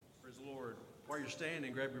While you're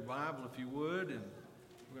standing, grab your Bible if you would, and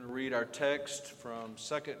we're going to read our text from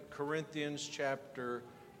 2 Corinthians chapter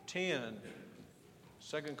 10.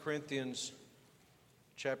 2 Corinthians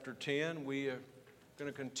chapter 10. We are going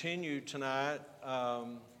to continue tonight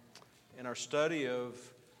in our study of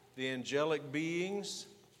the angelic beings,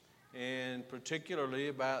 and particularly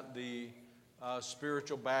about the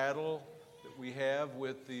spiritual battle that we have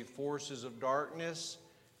with the forces of darkness.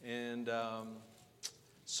 And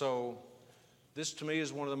so this to me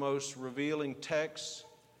is one of the most revealing texts,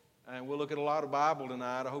 and we'll look at a lot of Bible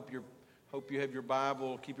tonight. I hope you have your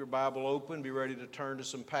Bible, keep your Bible open, be ready to turn to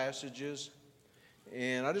some passages.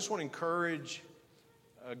 And I just want to encourage,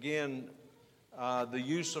 again, the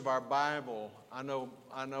use of our Bible. I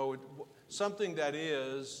know something that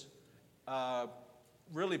is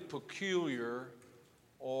really peculiar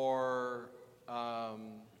or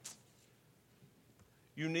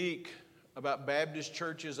unique about Baptist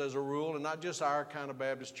churches as a rule, and not just our kind of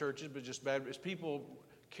Baptist churches, but just Baptist people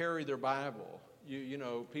carry their Bible. You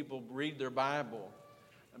know, people read their Bible.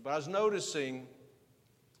 But I was noticing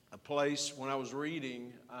a place when I was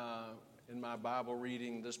reading in my Bible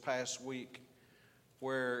reading this past week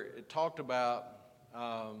where it talked about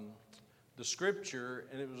the scripture,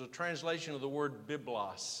 and it was a translation of the word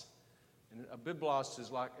biblos. And a biblos is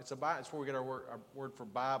like, it's where we get our word for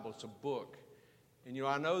Bible. It's a book. And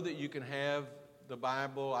I know that you can have the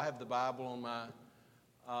Bible. I have the Bible on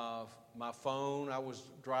my phone. I was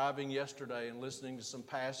driving yesterday and listening to some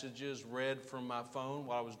passages read from my phone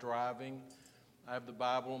while I was driving. I have the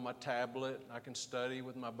Bible on my tablet. I can study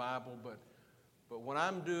with my Bible. But when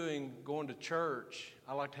I'm going to church,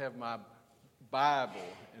 I like to have my Bible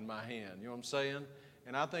in my hand. You know what I'm saying?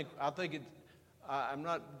 And I think I'm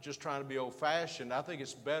not just trying to be old-fashioned. I think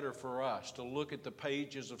it's better for us to look at the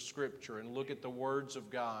pages of Scripture and look at the words of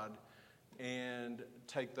God and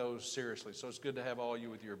take those seriously. So it's good to have all you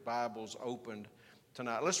with your Bibles opened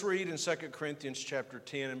tonight. Let's read in 2 Corinthians chapter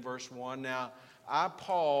 10 and verse 1. Now, I,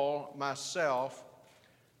 Paul, myself,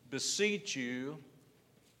 beseech you.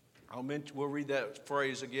 We'll read that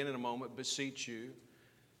phrase again in a moment, beseech you.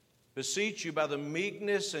 Beseech you by the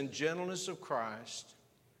meekness and gentleness of Christ,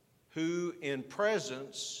 who in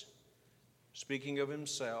presence, speaking of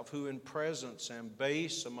himself, who in presence am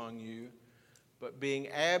base among you, but being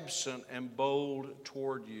absent am bold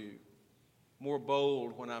toward you. More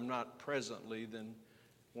bold when I'm not presently than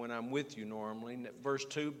when I'm with you normally. Verse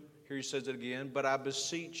 2, here he says it again, but I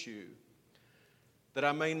beseech you, that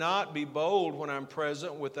I may not be bold when I'm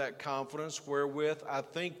present with that confidence wherewith I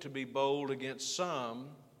think to be bold against some.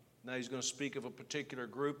 Now he's going to speak of a particular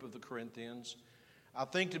group of the Corinthians. I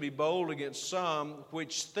think to be bold against some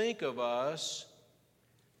which think of us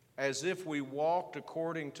as if we walked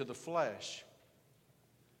according to the flesh.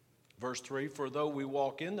 Verse 3, for though we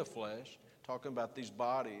walk in the flesh, talking about these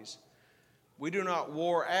bodies, we do not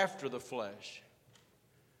war after the flesh.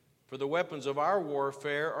 For the weapons of our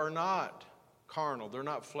warfare are not carnal, they're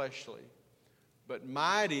not fleshly, but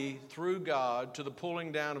mighty through God to the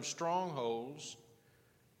pulling down of strongholds,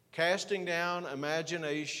 casting down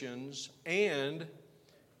imaginations, and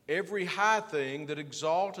every high thing that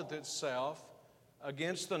exalteth itself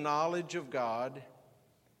against the knowledge of God,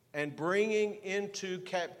 and bringing into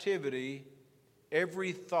captivity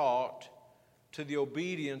every thought to the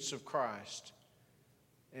obedience of Christ,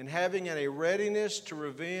 and having a readiness to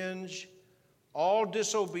revenge all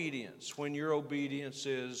disobedience when your obedience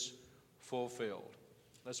is fulfilled.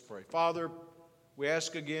 Let's pray. Father, we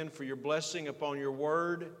ask again for your blessing upon your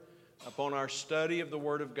word, upon our study of the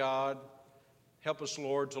word of God. Help us,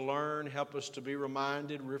 Lord, to learn. Help us to be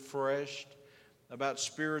reminded, refreshed about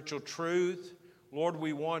spiritual truth. Lord,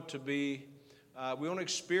 we want to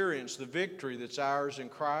experience the victory that's ours in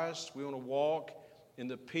Christ. We want to walk in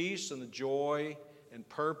the peace and the joy and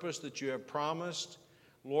purpose that you have promised.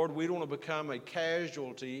 Lord, we don't want to become a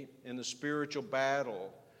casualty in the spiritual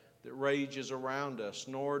battle that rages around us,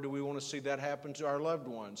 nor do we want to see that happen to our loved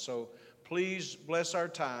ones. So please bless our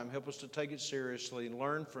time. Help us to take it seriously and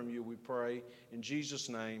learn from you, we pray. In Jesus'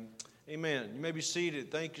 name, amen. You may be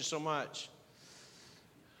seated. Thank you so much.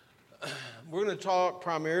 We're going to talk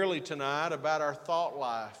primarily tonight about our thought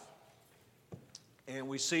life. And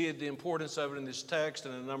we see the importance of it in this text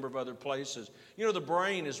and in a number of other places. You know, the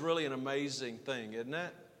brain is really an amazing thing, isn't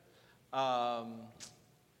it?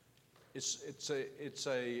 It's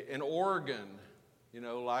an organ,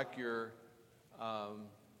 like your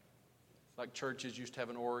like churches used to have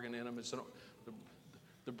an organ in them.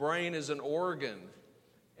 The brain is an organ,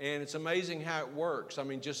 and it's amazing how it works. I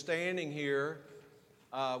mean, just standing here,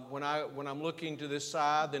 when I'm looking to this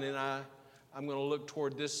side, then I'm going to look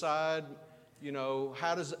toward this side.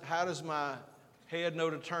 How does my head know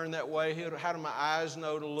to turn that way? How do my eyes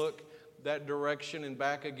know to look that direction and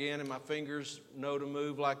back again? And my fingers know to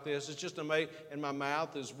move like this? It's just amazing. And my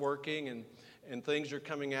mouth is working and things are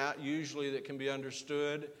coming out usually that can be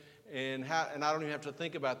understood. And I don't even have to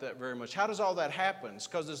think about that very much. How does all that happen? It's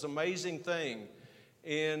because this amazing thing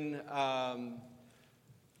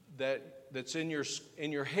that's in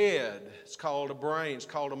your head. It's called a brain. It's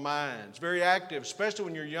called a mind. It's very active, especially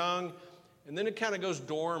when you're young. And then it kind of goes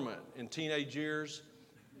dormant in teenage years.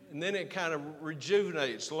 And then it kind of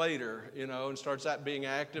rejuvenates later, and starts out being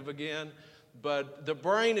active again. But the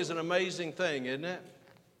brain is an amazing thing, isn't it?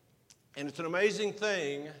 And it's an amazing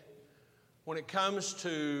thing when it comes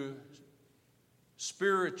to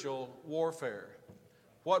spiritual warfare.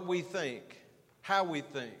 What we think, how we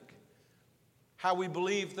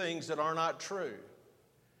believe things that are not true.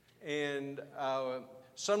 And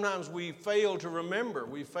sometimes we fail to remember,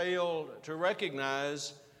 we fail to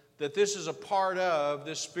recognize that this is a part of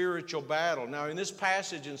this spiritual battle. Now, in this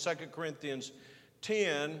passage in 2 Corinthians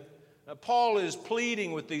 10, Paul is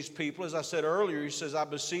pleading with these people. As I said earlier, he says, I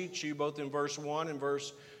beseech you, both in verse 1 and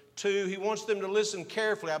verse 2. He wants them to listen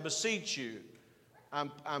carefully. I beseech you.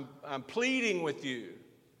 I'm pleading with you.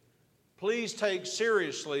 Please take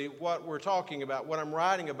seriously what we're talking about, what I'm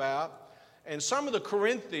writing about. And some of the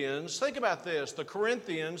Corinthians, think about this. The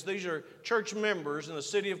Corinthians, these are church members in the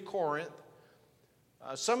city of Corinth.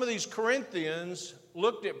 Some of these Corinthians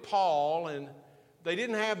looked at Paul and they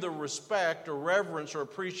didn't have the respect or reverence or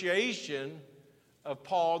appreciation of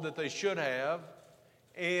Paul that they should have.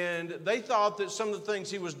 And they thought that some of the things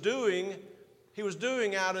he was doing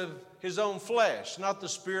out of his own flesh, not the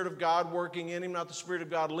Spirit of God working in him, not the Spirit of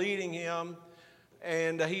God leading him.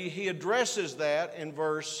 And he addresses that in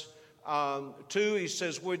verse 2. He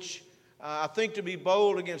says, which I think to be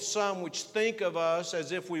bold against some which think of us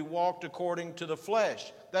as if we walked according to the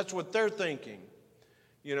flesh. That's what they're thinking,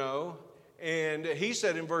 And he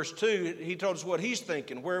said in verse 2, he told us what he's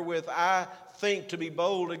thinking, wherewith I think to be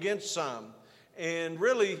bold against some. And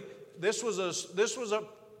really, this was a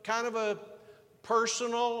kind of a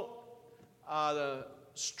personal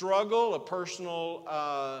struggle, a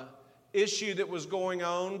personal issue that was going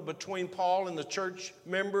on between Paul and the church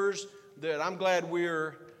members that I'm glad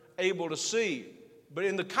we're able to see. But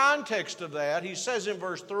in the context of that, he says in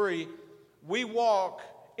verse 3, we walk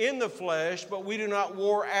in the flesh, but we do not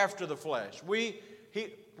war after the flesh. I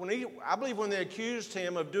believe when they accused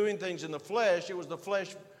him of doing things in the flesh, it was the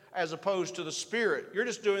flesh as opposed to the Spirit. You're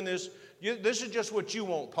just doing this. This is just what you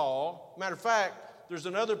want, Paul. Matter of fact, there's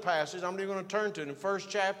another passage I'm even going to turn to in the first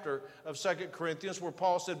chapter of 2 Corinthians where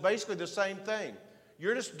Paul said basically the same thing.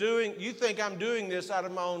 You think I'm doing this out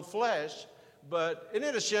of my own flesh, but isn't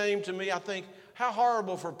it a shame to me? I think how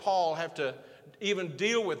horrible for Paul have to even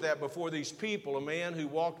deal with that before these people, a man who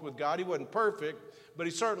walked with God. He wasn't perfect, but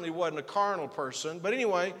he certainly wasn't a carnal person. But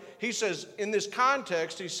anyway, he says, in this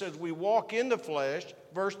context, he says, we walk in the flesh,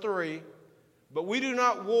 verse 3, but we do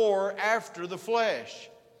not war after the flesh.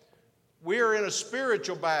 We are in a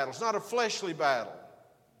spiritual battle. It's not a fleshly battle.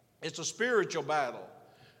 It's a spiritual battle.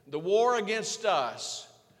 The war against us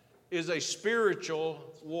is a spiritual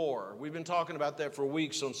war. We've been talking about that for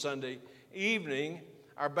weeks on Sunday evening.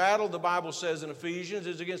 Our battle, the Bible says in Ephesians,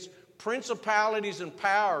 is against principalities and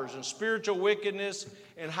powers and spiritual wickedness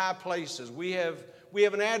in high places. We have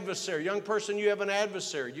an adversary. Young person, you have an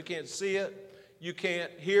adversary. You can't see it. You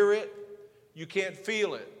can't hear it. You can't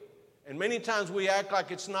feel it. And many times we act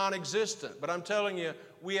like it's non-existent. But I'm telling you,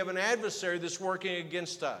 we have an adversary that's working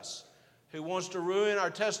against us, who wants to ruin our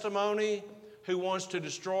testimony, who wants to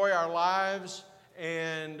destroy our lives.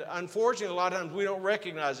 And unfortunately, a lot of times we don't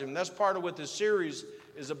recognize him. That's part of what this series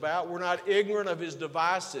is about. We're not ignorant of his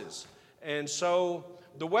devices. And so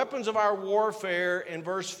the weapons of our warfare in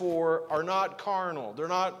verse 4 are not carnal. They're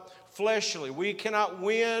not fleshly. We cannot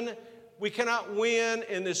win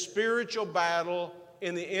in this spiritual battle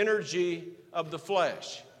in the energy of the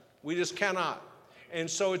flesh. We just cannot. And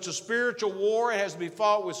so it's a spiritual war. It has to be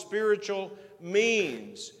fought with spiritual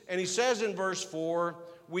means. And he says in verse 4,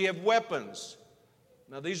 we have weapons.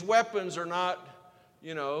 Now these weapons are not,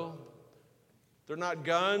 they're not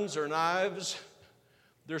guns or knives.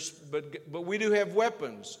 But we do have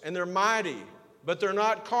weapons, and they're mighty, but they're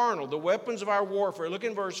not carnal. The weapons of our warfare, look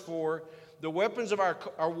in verse 4, the weapons of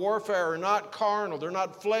our warfare are not carnal. They're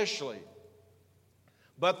not fleshly,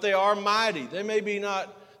 but they are mighty. They may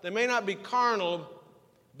not be carnal,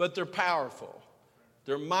 but they're powerful.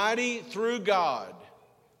 They're mighty through God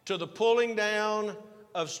to the pulling down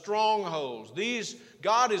of strongholds.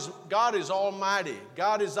 God is almighty.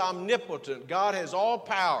 God is omnipotent. God has all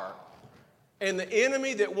power. And the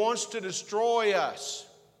enemy that wants to destroy us,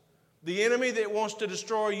 The enemy that wants to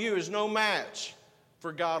destroy you is no match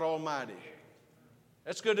for God Almighty.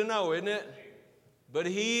 That's good to know, isn't it? But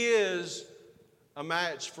he is a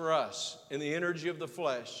match for us in the energy of the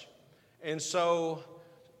flesh. And so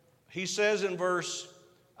he says in verse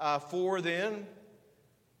 4 then,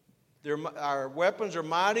 our weapons are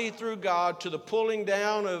mighty through God to the pulling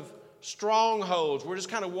down of strongholds. We're just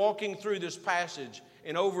kind of walking through this passage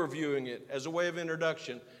and overviewing it as a way of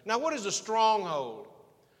introduction. Now, what is a stronghold?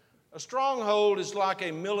 A stronghold is like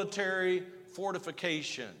a military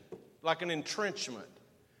fortification, like an entrenchment.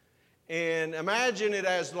 And imagine it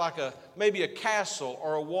as like maybe a castle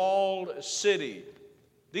or a walled city.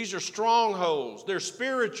 These are strongholds. They're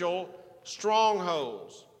spiritual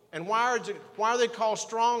strongholds. And why are they called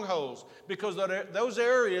strongholds? Because those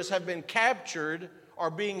areas have been captured or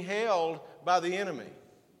being held by the enemy.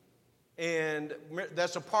 And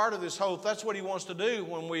that's a part of this whole, that's what he wants to do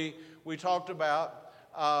when we talked about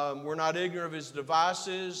we're not ignorant of his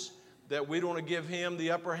devices, that we don't want to give him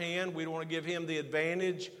the upper hand, we don't want to give him the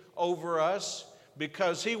advantage over us,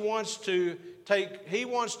 because he wants to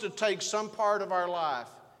take some part of our life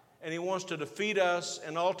and he wants to defeat us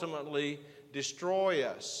and ultimately destroy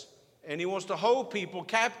us. And he wants to hold people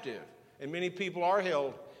captive, and many people are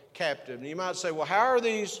held captive. And you might say, well, how are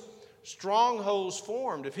these strongholds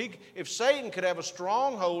formed? If Satan could have a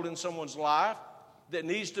stronghold in someone's life that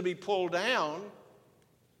needs to be pulled down,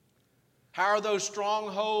 how are those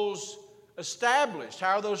strongholds established?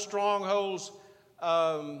 How are those strongholds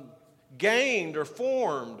gained or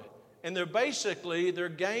formed? And they're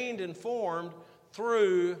gained and formed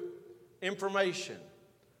through information,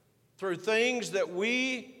 through things that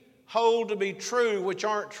we hold to be true which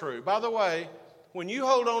aren't true. By the way, when you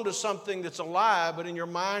hold on to something that's a lie, but in your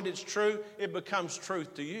mind it's true, it becomes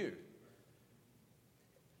truth to you.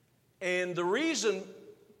 And the reason,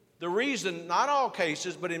 not all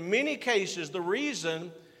cases, but in many cases, the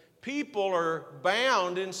reason people are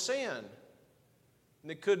bound in sin.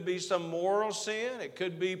 And it could be some moral sin, it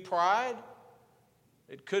could be pride,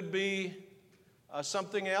 it could be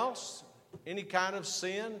something else, any kind of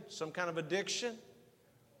sin, some kind of addiction.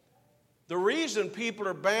 The reason people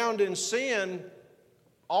are bound in sin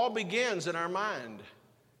all begins in our mind.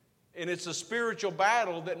 And it's a spiritual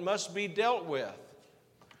battle that must be dealt with.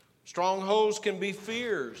 Strongholds can be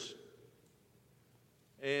fears.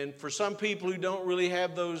 And for some people who don't really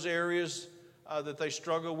have those areas that they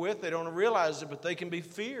struggle with, they don't realize it, but they can be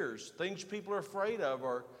fears, things people are afraid of,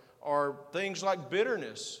 or things like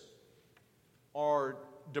bitterness, or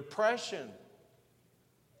depression,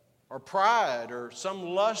 or pride, or some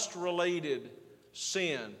lust-related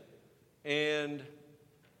sin. And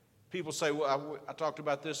people say, well, I talked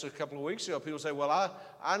about this a couple of weeks ago. People say, well,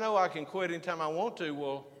 I know I can quit anytime I want to.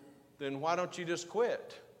 Well, then why don't you just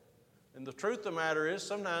quit? And the truth of the matter is,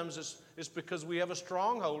 sometimes it's because we have a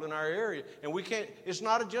stronghold in our area. And we can't, it's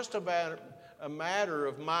not just about a matter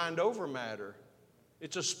of mind over matter.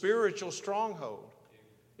 It's a spiritual stronghold.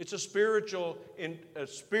 It's a spiritual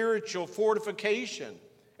fortification.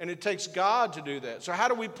 And it takes God to do that. So how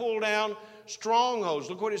do we pull down strongholds?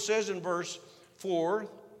 Look what it says in verse 4.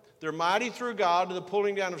 They're mighty through God to the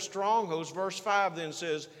pulling down of strongholds. Verse 5 then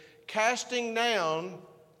says, casting down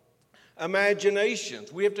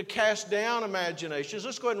imaginations. We have to cast down imaginations.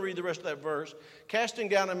 Let's go ahead and read the rest of that verse. Casting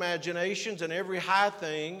down imaginations and every high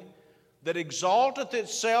thing that exalteth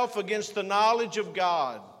itself against the knowledge of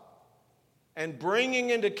God, and bringing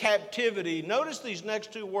into captivity, notice these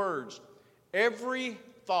next two words, every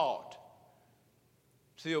thought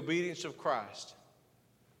to the obedience of Christ.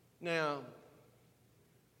 Now,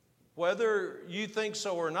 whether you think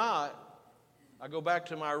so or not, I go back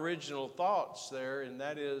to my original thoughts there, and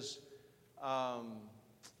that is,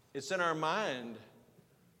 it's in our mind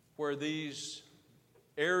where these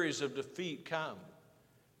areas of defeat come,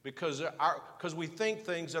 because we think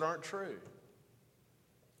things that aren't true.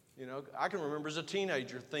 You know, I can remember as a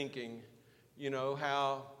teenager thinking, you know,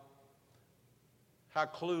 how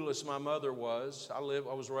clueless my mother was. I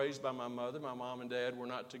was raised by my mother. My mom and dad were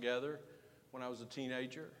not together when I was a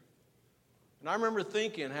teenager. And I remember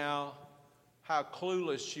thinking how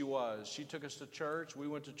clueless she was. She took us to church. We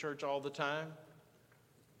went to church all the time.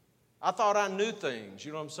 I thought I knew things,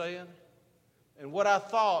 you know what I'm saying? And what I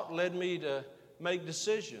thought led me to make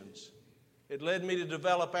decisions. It led me to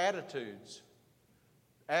develop attitudes.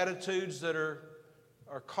 Attitudes that are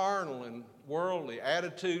carnal and worldly.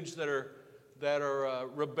 Attitudes that are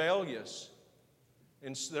rebellious.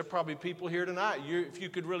 And there are probably people here tonight, if you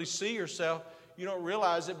could really see yourself, you don't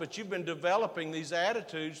realize it, but you've been developing these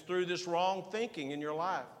attitudes through this wrong thinking in your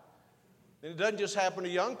life. And it doesn't just happen to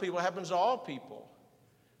young people, it happens to all people.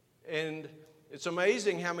 And It's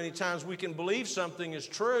amazing how many times we can believe something is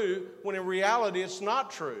true when in reality it's not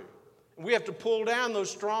true. We have to pull down those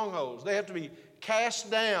strongholds. They have to be cast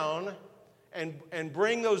down and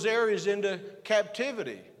bring those areas into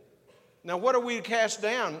captivity. Now, what are we to cast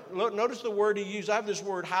down? Look, notice the word he used. I have this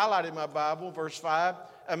word highlighted in my Bible, verse 5,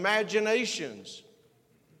 imaginations.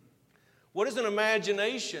 What is an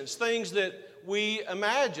imagination? It's things that we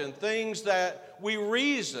imagine, things that we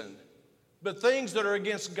reason, but things that are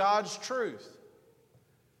against God's truth.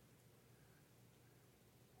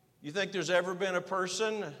 You think there's ever been a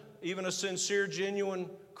person, even a sincere, genuine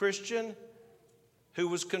Christian, who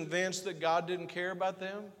was convinced that God didn't care about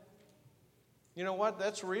them? You know what?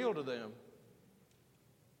 That's real to them.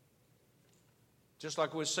 Just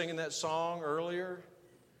like we were singing that song earlier,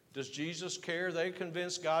 does Jesus care? They're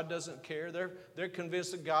convinced God doesn't care. They're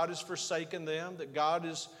convinced that God has forsaken them, that God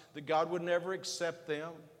would never accept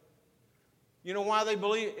them. You know why they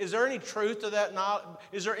believe? Is there any truth to that?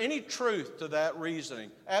 Is there any truth to that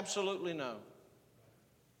reasoning? Absolutely no.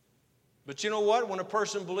 But you know what? When a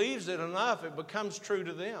person believes it enough, it becomes true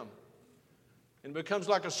to them. It becomes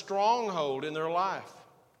like a stronghold in their life.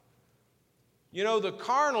 You know, the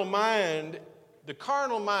carnal mind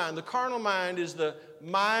is the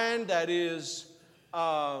mind that is,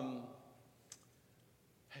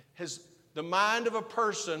 has the mind of a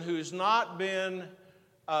person who has not been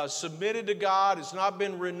submitted to God, has not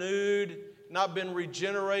been renewed, not been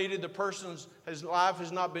regenerated. The person's life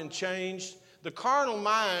has not been changed. The carnal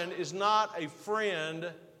mind is not a friend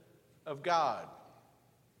of God.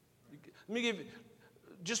 Let me give you,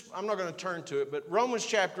 I'm not going to turn to it, but Romans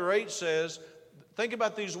chapter 8 says, think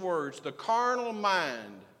about these words, the carnal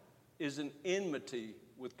mind is an enmity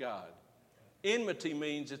with God. Enmity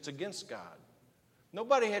means it's against God.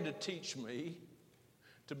 Nobody had to teach me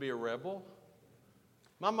to be a rebel.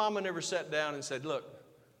 My mama never sat down and said, look,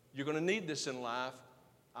 you're going to need this in life.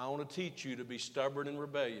 I want to teach you to be stubborn and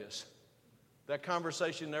rebellious. That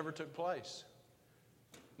conversation never took place.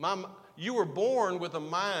 You were born with a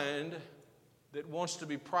mind that wants to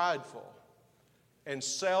be prideful and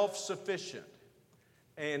self-sufficient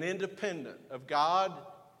and independent of God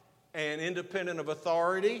and independent of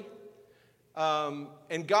authority.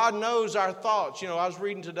 And God knows our thoughts. You know, I was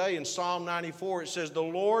reading today in Psalm 94, it says, the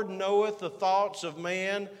Lord knoweth the thoughts of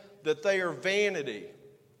man, that they are vanity.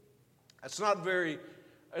 It's not very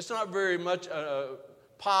much a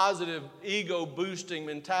positive, ego-boosting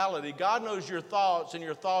mentality. God knows your thoughts, and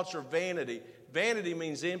your thoughts are vanity. Vanity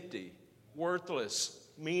means empty, worthless,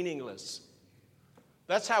 meaningless.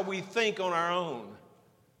 That's how we think on our own.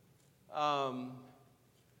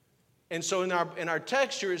 And so in our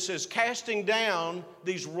text here, it says, casting down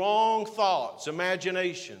these wrong thoughts,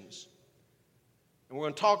 imaginations. And we're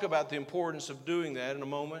going to talk about the importance of doing that in a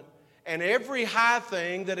moment. And every high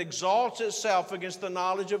thing that exalts itself against the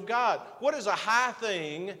knowledge of God. What is a high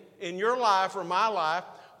thing in your life or my life?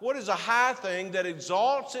 What is a high thing that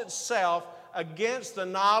exalts itself against the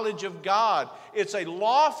knowledge of God? It's a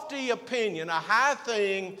lofty opinion, a high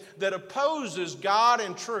thing that opposes God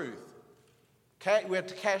and truth. We have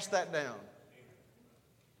to cast that down.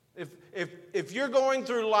 If you're going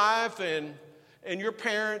through life and your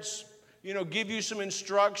parents, give you some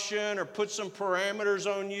instruction or put some parameters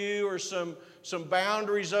on you or some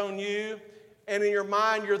boundaries on you, and in your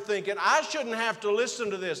mind you're thinking, I shouldn't have to listen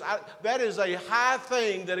to this. That is a high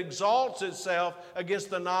thing that exalts itself against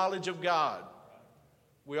the knowledge of God.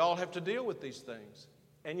 We all have to deal with these things.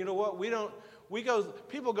 And you know what?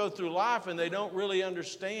 People go through life and they don't really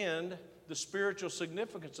understand the spiritual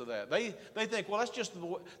significance of that. They think, well,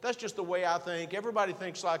 that's just the way I think. Everybody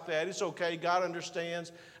thinks like that. It's okay. God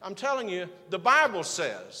understands. I'm telling you, the Bible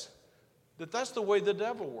says that that's the way the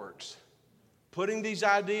devil works, putting these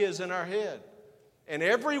ideas in our head. And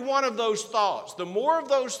every one of those thoughts, the more of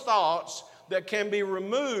those thoughts that can be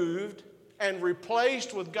removed and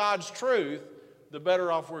replaced with God's truth, the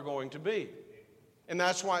better off we're going to be. And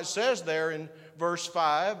that's why it says there in verse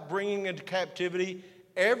 5, bringing into captivity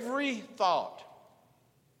every thought.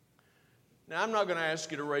 Now, I'm not going to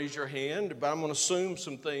ask you to raise your hand, but I'm going to assume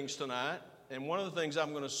some things tonight. And one of the things I'm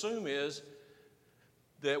going to assume is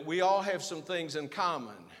that we all have some things in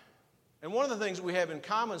common. And one of the things we have in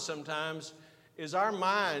common sometimes is our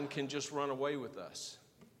mind can just run away with us.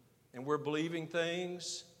 And we're believing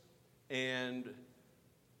things and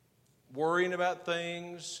worrying about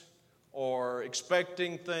things or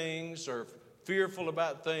expecting things or fearful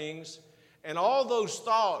about things. And all those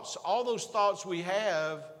thoughts we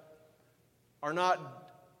have are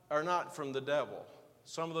not from the devil.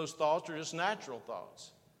 Some of those thoughts are just natural thoughts.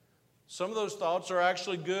 Some of those thoughts are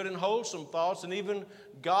actually good and wholesome thoughts and even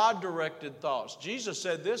God-directed thoughts. Jesus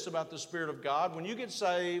said this about the Spirit of God. When you get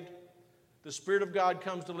saved, the Spirit of God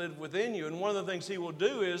comes to live within you. And one of the things He will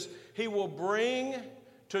do is He will bring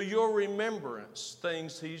to your remembrance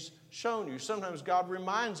things He's shown you. Sometimes God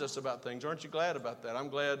reminds us about things. Aren't you glad about that? I'm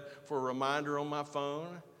glad for a reminder on my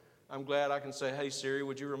phone. I'm glad I can say, hey, Siri,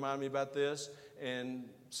 would you remind me about this? And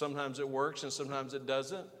sometimes it works and sometimes it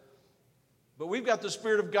doesn't. But we've got the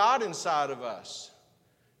Spirit of God inside of us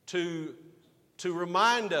to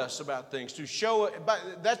remind us about things, to show it.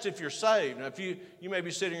 That's if you're saved. Now, if you may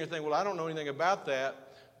be sitting here thinking, well, I don't know anything about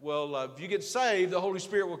that. Well, if you get saved, the Holy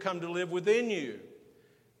Spirit will come to live within you.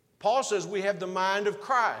 Paul says we have the mind of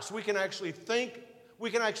Christ. We can actually think,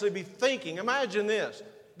 we can actually be thinking. Imagine this,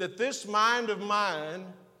 that this mind of mine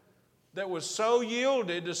that was so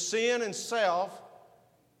yielded to sin and self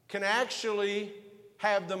can actually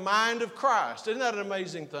have the mind of Christ. Isn't that an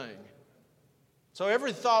amazing thing? So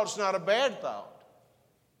every thought's not a bad thought.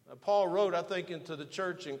 Paul wrote, I think, into the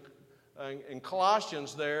church in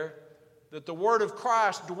Colossians there, that the word of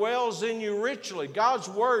Christ dwells in you richly. God's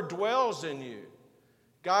word dwells in you.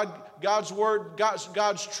 God's word,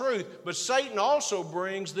 God's truth. But Satan also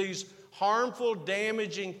brings these harmful,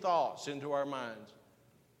 damaging thoughts into our minds.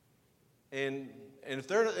 And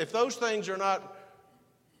if those things are not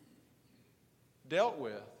dealt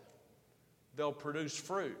with, they'll produce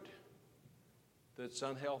fruit that's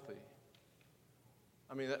unhealthy.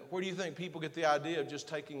 I mean, where do you think people get the idea of just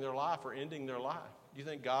taking their life or ending their life? Do you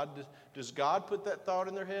think does God put that thought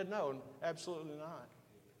in their head? No, absolutely not.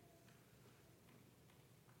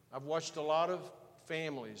 I've watched a lot of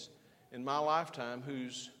families in my lifetime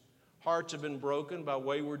whose hearts have been broken by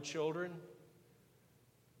wayward children,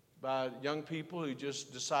 by young people who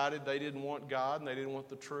just decided they didn't want God and they didn't want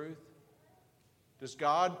the truth. Does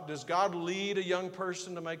God lead a young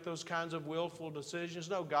person to make those kinds of willful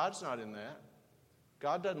decisions? No, God's not in that.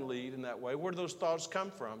 God doesn't lead in that way. Where do those thoughts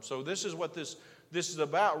come from? So this is what this is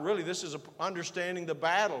about. Really, this is understanding the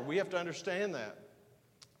battle. We have to understand that.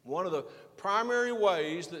 One of the primary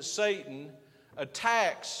ways that Satan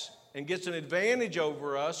attacks and gets an advantage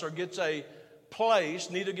over us or gets a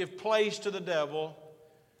place, neither give place to the devil,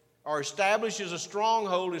 or establishes a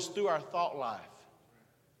stronghold is through our thought life,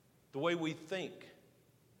 the way we think.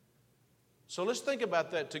 So let's think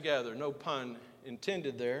about that together. No pun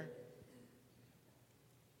intended there.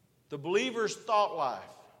 The believer's thought life.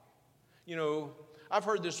 You know, I've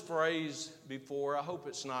heard this phrase before. I hope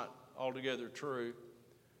it's not altogether true.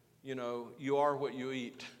 You know, you are what you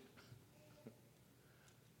eat.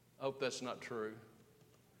 I hope that's not true.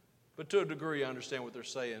 But to a degree, I understand what they're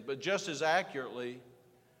saying. But just as accurately,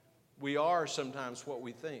 we are sometimes what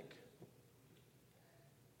we think.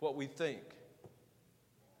 What we think.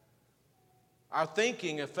 Our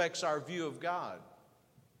thinking affects our view of God.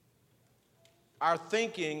 Our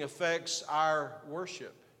thinking affects our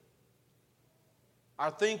worship.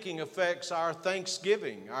 Our thinking affects our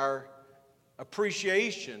thanksgiving, our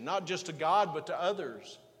appreciation, not just to God, but to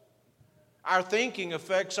others. Our thinking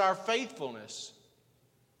affects our faithfulness.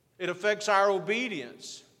 It affects our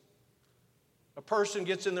obedience. A person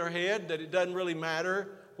gets in their head that it doesn't really matter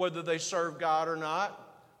whether they serve God or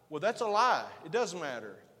not. Well, that's a lie. It does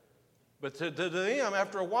matter. But to them,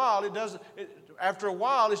 after a while,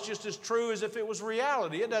 it's just as true as if it was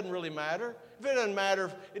reality. It doesn't really matter. If it doesn't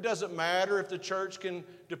matter, it doesn't matter if the church can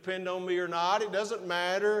depend on me or not. It doesn't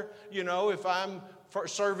matter, if I'm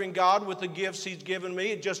serving God with the gifts He's given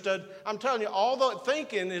me. It just doesn't. I'm telling you, all the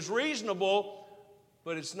thinking is reasonable,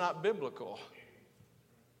 but it's not biblical.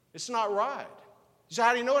 It's not right. So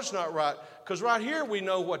how do you know it's not right? Because right here we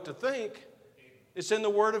know what to think. It's in the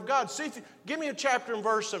Word of God. Give me a chapter and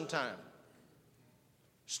verse sometime.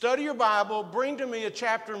 Study your Bible. Bring to me a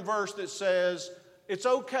chapter and verse that says it's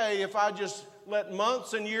okay if I just let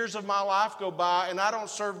months and years of my life go by and I don't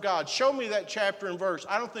serve God. Show me that chapter and verse.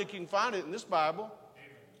 I don't think you can find it in this Bible.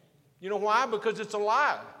 You know why? Because it's a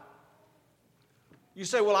lie. You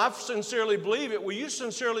say, well, I sincerely believe it. Well, you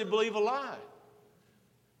sincerely believe a lie.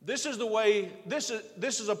 This is the way, this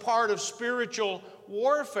is a part of spiritual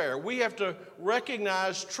warfare. We have to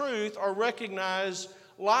recognize truth or recognize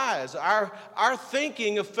lies. Our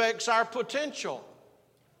thinking affects our potential.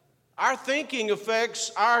 Our thinking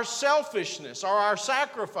affects our selfishness or our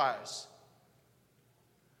sacrifice.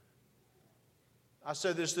 I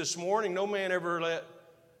said this morning, no man ever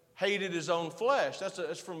hated his own flesh.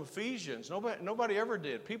 That's from Ephesians. Nobody ever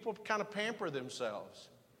did. People kind of pamper themselves.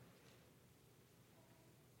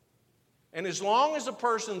 And as long as a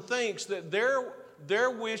person thinks that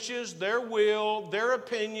their wishes, their will, their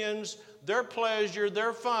opinions, their pleasure,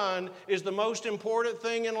 their fun is the most important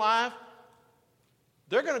thing in life,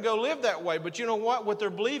 they're going to go live that way. But you know what? What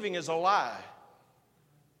they're believing is a lie.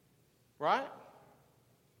 Right?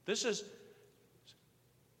 This is,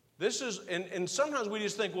 and sometimes we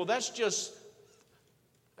just think, well, that's just,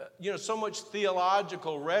 so much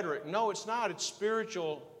theological rhetoric. No, it's not. It's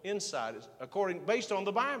spiritual insight. It's based on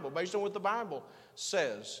the Bible, based on what the Bible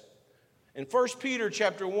says. In 1 Peter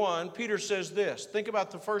chapter 1, Peter says this. Think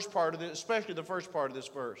about the first part of this, especially the first part of this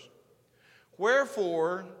verse.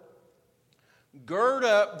 Wherefore, gird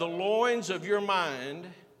up the loins of your mind,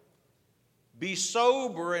 be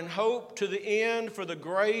sober, and hope to the end for the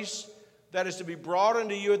grace that is to be brought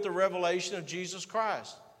unto you at the revelation of Jesus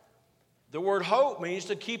Christ. The word hope means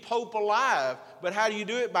to keep hope alive. But how do you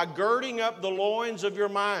do it? By girding up the loins of your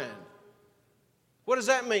mind. What does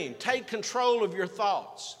that mean? Take control of your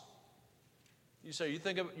thoughts. You say,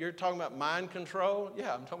 you're talking about mind control?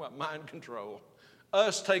 Yeah, I'm talking about mind control.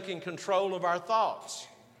 Us taking control of our thoughts,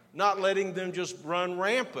 not letting them just run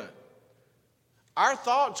rampant. Our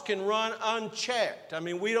thoughts can run unchecked. I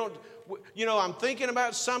mean, I'm thinking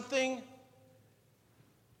about something,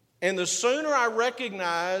 and the sooner I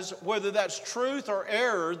recognize whether that's truth or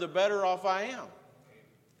error, the better off I am.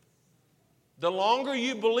 The longer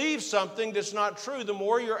you believe something that's not true, the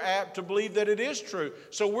more you're apt to believe that it is true.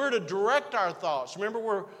 So we're to direct our thoughts. Remember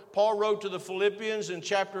where Paul wrote to the Philippians in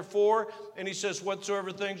chapter 4, and he says,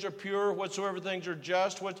 whatsoever things are pure, whatsoever things are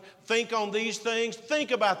just, think on these things.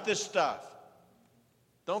 Think about this stuff.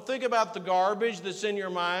 Don't think about the garbage that's in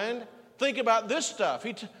your mind. Think about this stuff.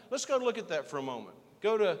 Let's go look at that for a moment.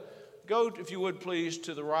 Go, if you would please,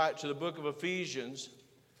 to the right, to the book of Ephesians.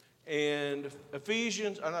 And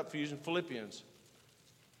Philippians.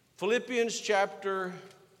 Philippians chapter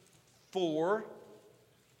 4.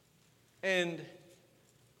 And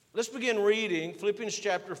let's begin reading Philippians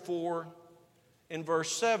chapter 4 in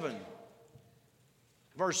verse 7.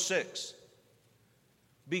 Verse 6.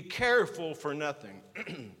 Be careful for nothing,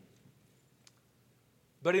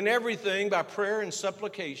 but in everything by prayer and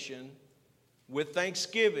supplication with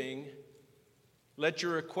thanksgiving, let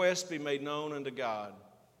your requests be made known unto God.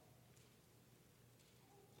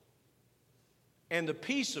 And the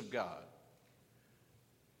peace of God,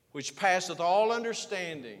 which passeth all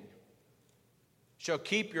understanding, shall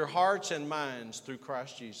keep your hearts and minds through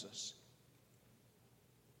Christ Jesus.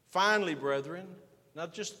 Finally, brethren, now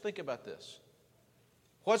just think about this.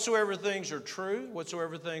 Whatsoever things are true,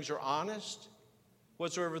 whatsoever things are honest,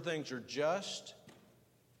 whatsoever things are just,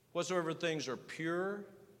 whatsoever things are pure,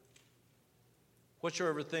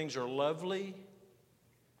 whatsoever things are lovely,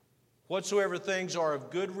 whatsoever things are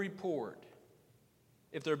of good report,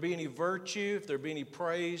 if there be any virtue, if there be any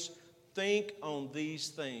praise, think on these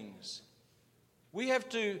things. We have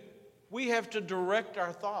to direct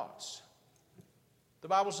our thoughts. The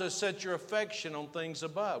Bible says, set your affection on things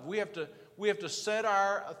above. We have to set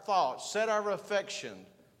our thoughts, set our affection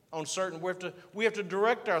on certain. We have to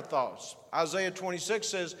direct our thoughts. Isaiah 26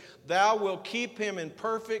 says, thou wilt keep him in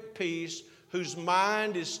perfect peace, whose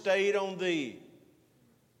mind is stayed on thee,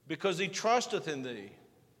 because he trusteth in thee.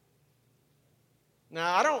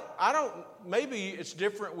 Now, I don't, maybe it's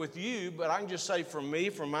different with you, but I can just say from me,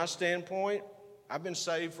 from my standpoint, I've been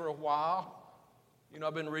saved for a while.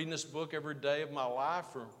 I've been reading this book every day of my life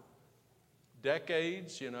for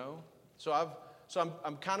decades, So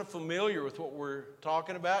I'm kind of familiar with what we're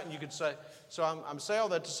talking about, and you could say, so I'm saying all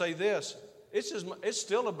that to say this. It's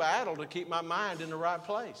still a battle to keep my mind in the right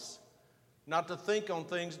place. Not to think on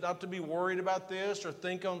things, not to be worried about this or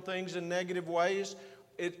think on things in negative ways.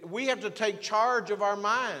 We have to take charge of our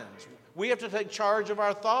minds. We have to take charge of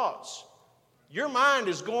our thoughts. Your mind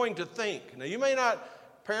is going to think. Now,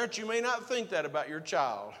 parents, you may not think that about your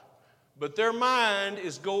child, but their mind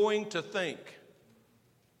is going to think.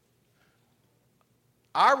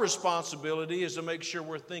 Our responsibility is to make sure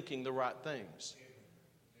we're thinking the right things.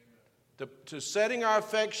 To setting our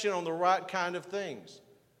affection on the right kind of things.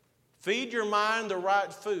 Feed your mind the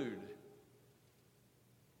right food.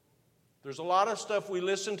 There's a lot of stuff we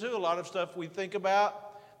listen to, a lot of stuff we think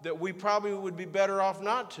about that we probably would be better off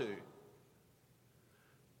not to.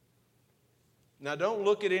 Now, don't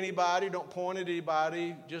look at anybody, don't point at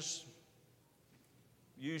anybody, just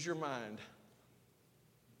use your mind.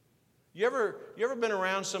 You ever been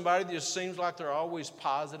around somebody that just seems like they're always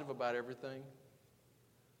positive about everything?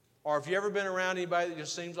 Or have you ever been around anybody that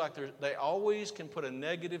just seems like they always can put a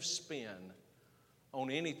negative spin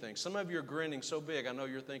on anything? Some of you are grinning so big, I know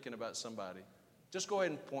you're thinking about somebody. Just go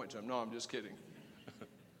ahead and point to them. No, I'm just kidding.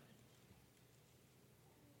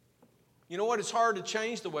 You know what? It's hard to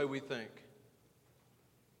change the way we think.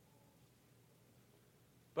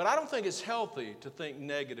 But I don't think it's healthy to think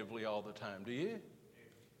negatively all the time, do you?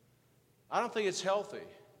 I don't think it's healthy.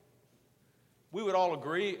 We would all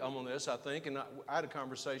agree on this, I think, and I had a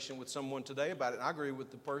conversation with someone today about it, and I agree with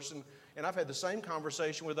the person, and I've had the same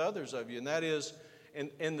conversation with others of you, and that is,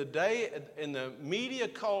 in the media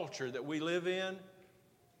culture that we live in,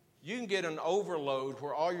 you can get an overload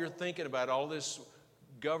where all you're thinking about, all this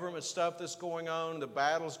government stuff that's going on, the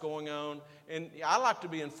battles going on, and I like to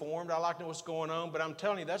be informed, I like to know what's going on, but I'm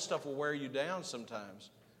telling you, that stuff will wear you down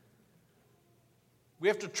sometimes. We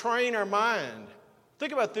have to train our mind.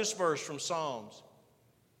 Think about this verse from Psalms.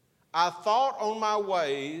 I thought on my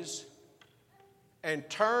ways and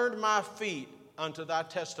turned my feet unto thy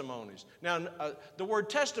testimonies. Now, the word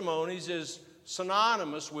testimonies is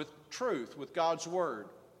synonymous with truth, with God's word.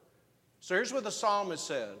 So here's what the psalmist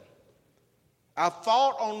said. I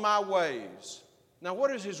thought on my ways. Now, what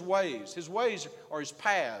is his ways? His ways are his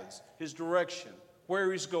paths, his direction,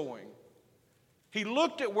 where he's going. He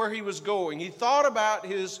looked at where he was going. He thought about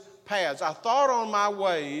his paths. I thought on my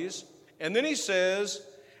ways, and then he says,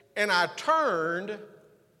 and I turned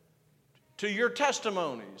to your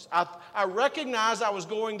testimonies. I recognized I was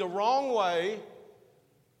going the wrong way.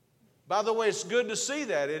 By the way, it's good to see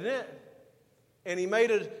that, isn't it? And he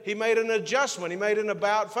made an adjustment. He made an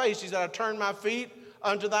about face. He said, I turned my feet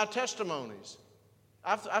unto thy testimonies.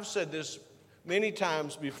 I've said this many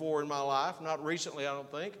times before in my life, not recently, I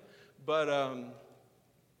don't think, but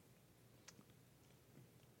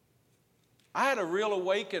I had a real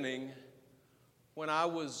awakening when I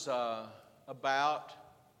was about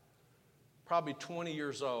probably 20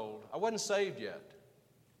 years old. I wasn't saved yet.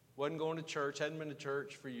 Wasn't going to church, hadn't been to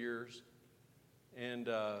church for years.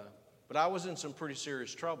 But I was in some pretty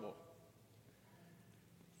serious trouble.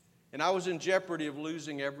 And I was in jeopardy of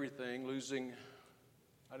losing everything,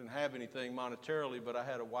 I didn't have anything monetarily, but I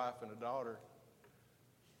had a wife and a daughter.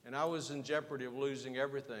 And I was in jeopardy of losing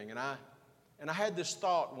everything. And I had this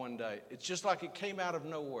thought one day. It's just like it came out of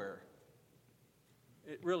nowhere.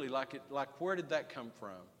 It really, like where did that come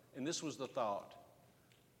from? And this was the thought.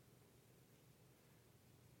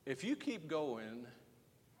 If you keep going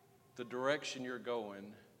the direction you're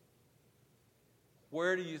going,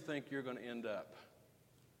 where do you think you're going to end up?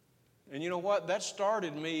 And you know what? That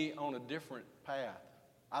started me on a different path.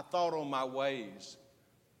 I thought on my ways.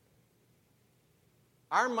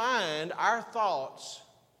 Our mind, our thoughts,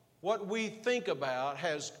 what we think about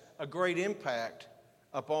has a great impact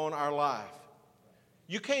upon our life.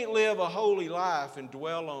 You can't live a holy life and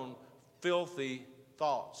dwell on filthy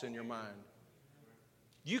thoughts in your mind.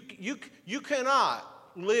 You cannot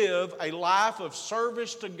live a life of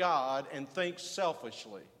service to God and think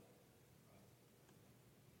selfishly.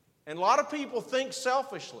 And a lot of people think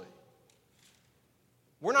selfishly.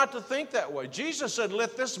 We're not to think that way. Jesus said,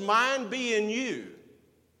 let this mind be in you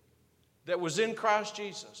that was in Christ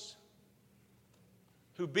Jesus,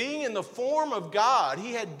 who being in the form of God,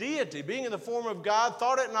 he had deity, being in the form of God,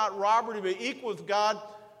 thought it not robbery to be equal with God,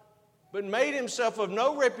 but made himself of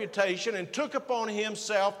no reputation and took upon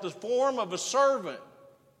himself the form of a servant.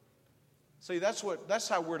 See, that's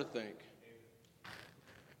how we're to think.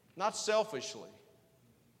 Not selfishly.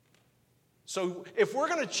 So if we're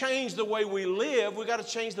going to change the way we live, we've got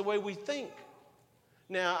to change the way we think.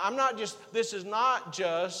 Now, this is not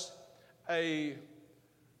just a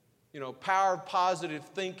power of positive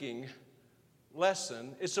thinking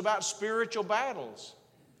lesson. It's about spiritual battles.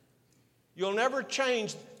 You'll never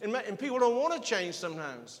change, and people don't want to change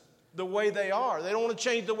sometimes the way they are. They don't want to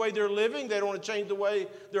change the way they're living. They don't want to change the way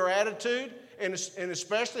their attitude. And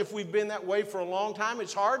especially if we've been that way for a long time,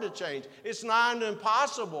 it's hard to change. It's nigh to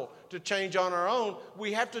impossible to change on our own.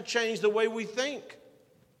 We have to change the way we think.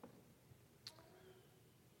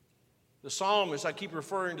 The psalmist, I keep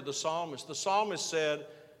referring to the psalmist. The psalmist said,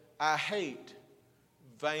 I hate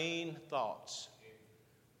vain thoughts,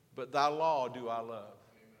 but thy law do I love.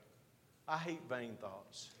 I hate vain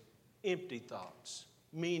thoughts, empty thoughts,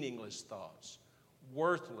 meaningless thoughts,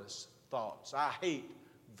 worthless thoughts. I hate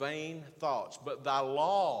vain thoughts, but thy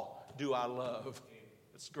law do I love.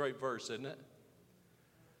 It's a great verse, isn't it?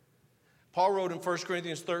 Paul wrote in 1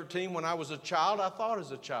 Corinthians 13, when I was a child, I thought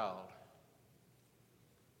as a child.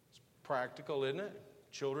 It's practical, isn't it?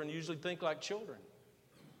 Children usually think like children.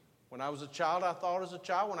 When I was a child, I thought as a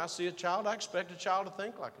child. When I see a child, I expect a child to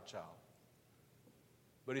think like a child.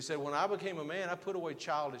 But he said, when I became a man, I put away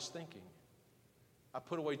childish thinking. I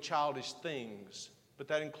put away childish things, but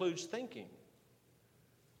that includes thinking.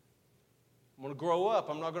 I'm going to grow up.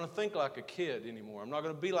 I'm not going to think like a kid anymore. I'm not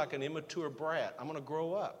going to be like an immature brat. I'm going to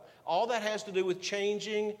grow up. All that has to do with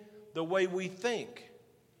changing the way we think.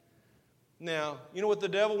 Now, you know what the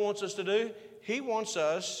devil wants us to do? He wants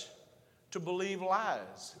us to believe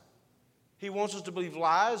lies. He wants us to believe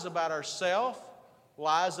lies about ourselves,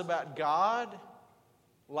 lies about God,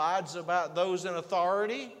 lies about those in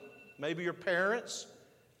authority, maybe your parents.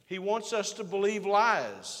 He wants us to believe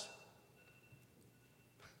lies.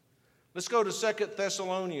 Let's go to 2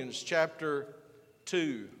 Thessalonians chapter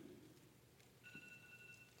 2.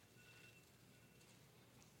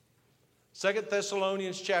 2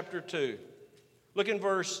 Thessalonians chapter 2. Look in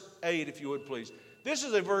verse 8, if you would, please. This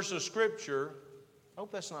is a verse of Scripture. I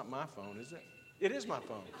hope that's not my phone, is it? It is my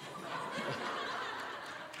phone.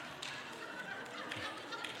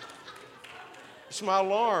 It's my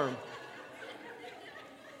alarm.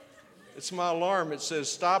 It's my alarm. It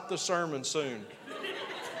says, "Stop the sermon soon."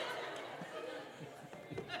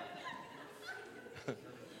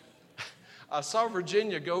 I saw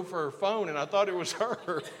Virginia go for her phone, and I thought it was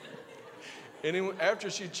her. And after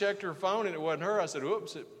she checked her phone and it wasn't her, I said,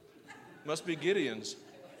 "Oops, it must be Gideon's."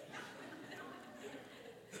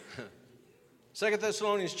 2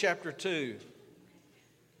 Thessalonians chapter 2.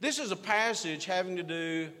 This is a passage having to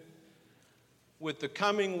do with the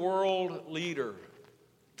coming world leader,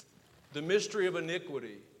 the mystery of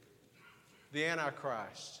iniquity, the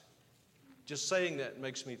Antichrist. Just saying that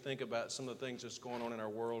makes me think about some of the things that's going on in our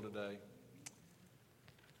world today.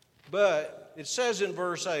 But it says in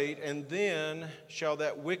verse 8, "And then shall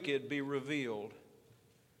that wicked be revealed,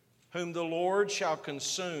 whom the Lord shall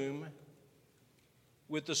consume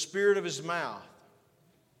with the spirit of his mouth."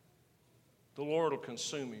 The Lord will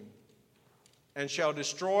consume him. "And shall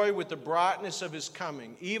destroy with the brightness of his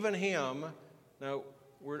coming, even him." Now,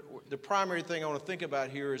 the primary thing I want to think about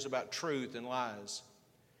here is about truth and lies.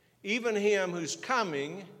 "Even him whose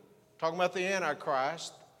coming," talking about the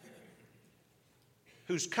Antichrist,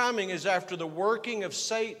 "whose coming is after the working of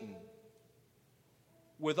Satan,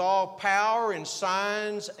 with all power and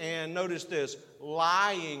signs and," notice this,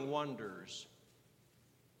 "lying wonders,"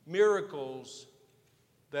 miracles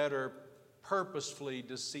that are purposefully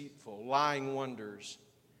deceitful, lying wonders.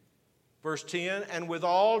 Verse 10, "And with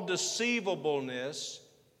all deceivableness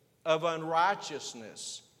of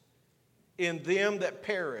unrighteousness in them that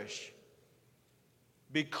perish,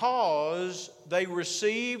 because they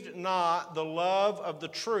received not the love of the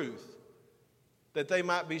truth, that they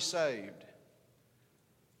might be saved."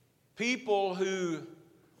 People who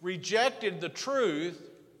rejected the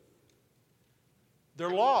truth, they're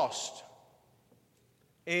lost.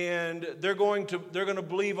 And they're going to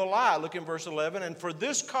believe a lie. Look in verse 11. "And for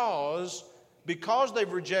this cause, because they've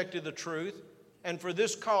rejected the truth, and for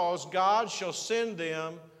this cause God shall send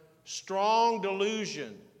them strong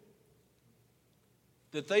delusion,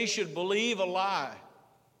 that they should believe a lie,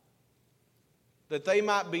 that they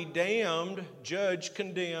might be damned," judged,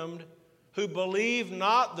 condemned, "who believe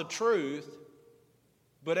not the truth,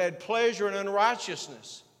 but had pleasure in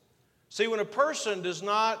unrighteousness." See, when a person does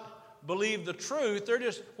not believe the truth, they're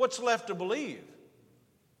just, what's left to believe?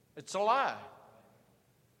 It's a lie.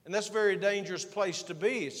 And that's a very dangerous place to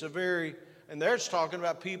be. And there it's talking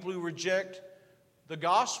about people who reject the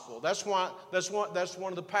gospel. That's one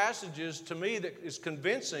of the passages to me that is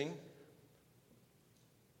convincing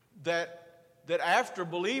that after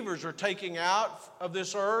believers are taken out of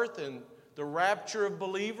this earth and the rapture of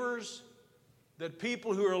believers, that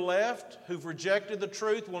people who are left, who've rejected the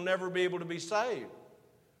truth, will never be able to be saved.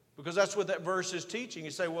 Because that's what that verse is teaching.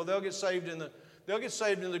 You say, well, they'll get saved in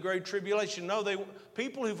the great tribulation. No,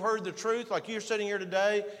 people who've heard the truth, like you're sitting here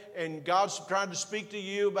today and God's trying to speak to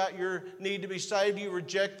you about your need to be saved, you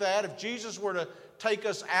reject that. If Jesus were to take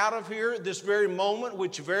us out of here at this very moment,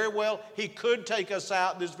 which very well He could take us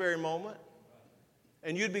out this very moment,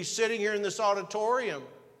 and you'd be sitting here in this auditorium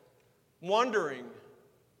wondering,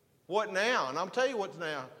 what now? And I'll tell you what's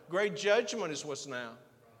now. Great judgment is what's now.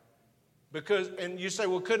 And you say,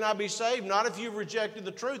 well, couldn't I be saved? Not if you've rejected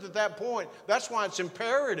the truth at that point. That's why it's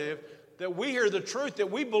imperative that we hear the truth, that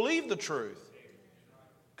we believe the truth.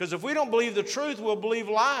 Because if we don't believe the truth, we'll believe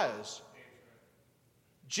lies.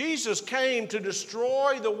 Jesus came to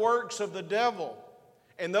destroy the works of the devil.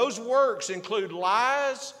 And those works include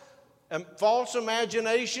lies, false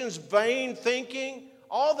imaginations, vain thinking.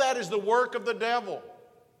 All that is the work of the devil.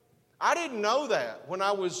 I didn't know that when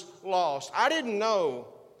I was lost. I didn't know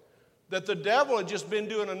that the devil had just been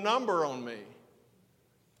doing a number on me,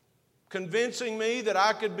 convincing me that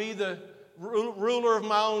I could be the ruler of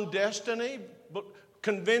my own destiny, but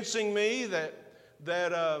convincing me that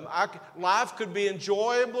life could be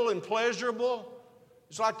enjoyable and pleasurable.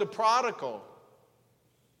 It's like the prodigal.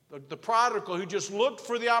 The prodigal who just looked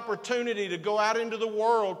for the opportunity to go out into the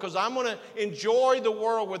world because I'm going to enjoy the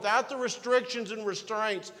world without the restrictions and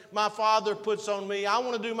restraints my Father puts on me. I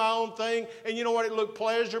want to do my own thing. And you know what? It looked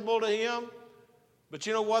pleasurable to him. But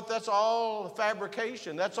you know what? That's all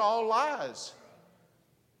fabrication. That's all lies.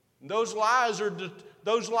 Those lies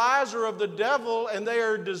are of the devil, and they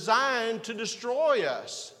are designed to destroy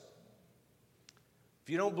us. If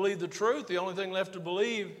you don't believe the truth, the only thing left to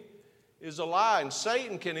believe is a lie. And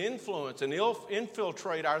Satan can influence and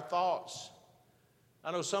infiltrate our thoughts.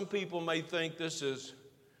 I know some people may think this is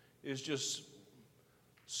just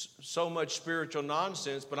so much spiritual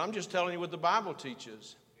nonsense, but I'm just telling you what the Bible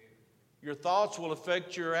teaches. Your thoughts will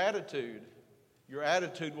affect your attitude. Your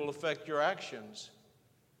attitude will affect your actions.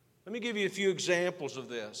 Let me give you a few examples of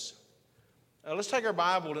this. Let's take our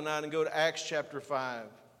Bible tonight and go to Acts chapter 5.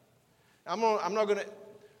 I'm not going to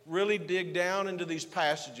really dig down into these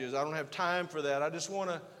passages. I don't have time for that. I just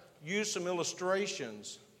want to use some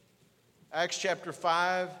illustrations. Acts chapter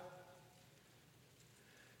 5.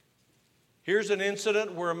 Here's an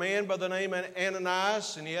incident where a man by the name of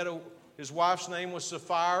Ananias, and his wife's name was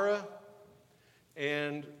Sapphira,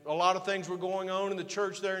 and a lot of things were going on in the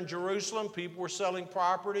church there in Jerusalem. People were selling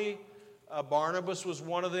property. Barnabas was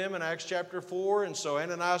one of them in Acts chapter 4. And so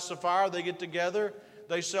Ananias and Sapphira, they get together.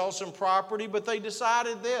 They sell some property, but they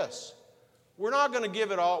decided this. We're not going to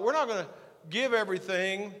give it all. We're not going to give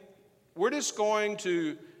everything. We're just going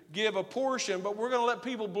to give a portion, but we're going to let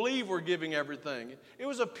people believe we're giving everything. It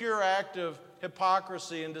was a pure act of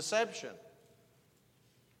hypocrisy and deception.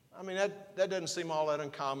 I mean, that doesn't seem all that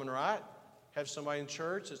uncommon, right? Have somebody in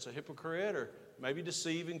church that's a hypocrite or maybe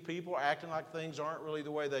deceiving people, acting like things aren't really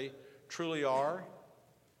the way they truly are.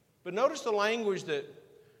 But notice the language that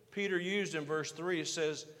Peter used in verse 3. It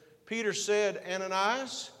says, Peter said,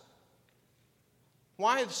 Ananias,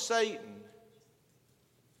 why hath Satan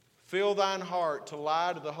filled thine heart to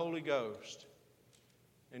lie to the Holy Ghost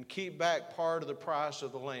and keep back part of the price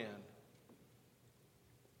of the land?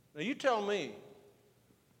 Now you tell me,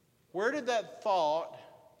 where did that thought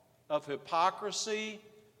of hypocrisy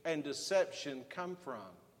and deception come from?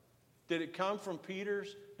 Did it come from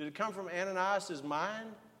Peter's? Did it come from Ananias' mind?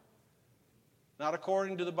 Not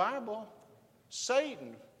according to the Bible.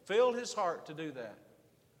 Satan filled his heart to do that.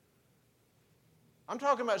 I'm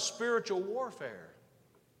talking about spiritual warfare.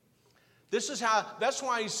 That's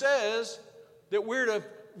why he says that we're to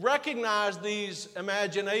recognize these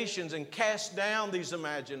imaginations and cast down these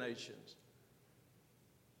imaginations,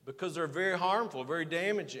 because they're very harmful, very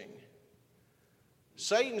damaging.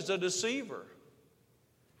 Satan's a deceiver,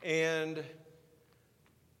 and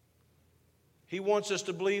he wants us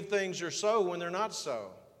to believe things are so when they're not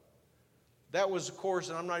so. That was, of course,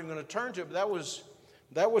 and I'm not even going to turn to it, but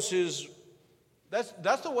that was his.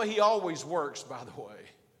 That's the way he always works, by the way.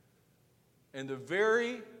 And the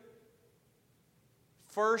very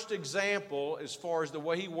first example, as far as the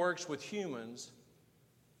way he works with humans,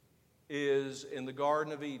 is in the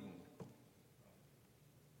Garden of Eden.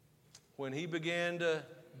 When he began to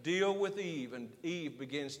deal with Eve, and Eve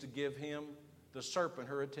begins to give him, the serpent,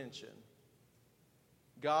 her attention.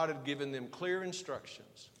 God had given them clear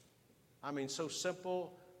instructions. I mean, so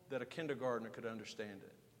simple that a kindergartner could understand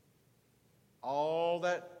it. All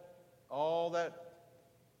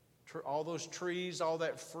those trees, all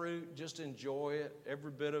that fruit, just enjoy it,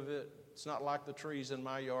 every bit of it. It's not like the trees in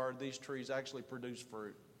my yard. These trees actually produce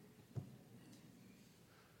fruit.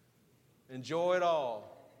 Enjoy it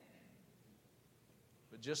all.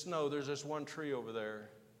 But just know there's this one tree over there.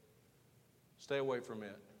 Stay away from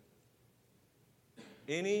it.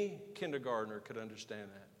 Any kindergartner could understand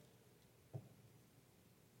that.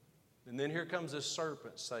 And then here comes this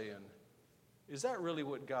serpent saying, is that really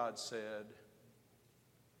what God said?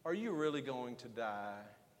 Are you really going to die?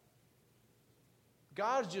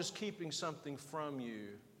 God's just keeping something from you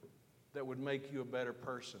that would make you a better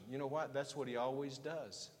person. You know what? That's what he always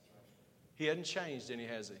does. He hasn't changed any,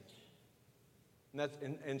 has he?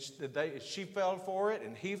 And she fell for it,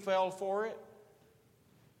 and he fell for it.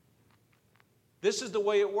 This is the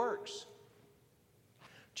way it works.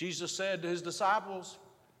 Jesus said to his disciples,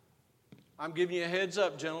 I'm giving you a heads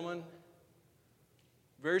up, gentlemen.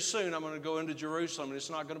 Very soon I'm going to go into Jerusalem, and it's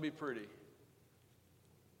not going to be pretty.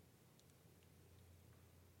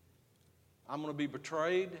 I'm going to be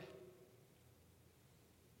betrayed.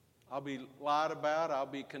 I'll be lied about. I'll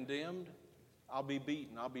be condemned. I'll be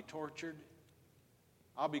beaten. I'll be tortured.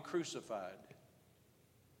 I'll be crucified.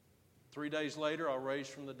 3 days later, I'll raise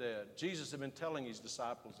from the dead. Jesus had been telling his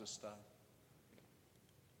disciples this stuff.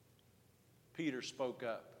 Peter spoke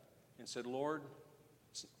up and said, Lord,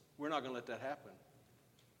 we're not going to let that happen.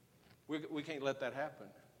 We can't let that happen.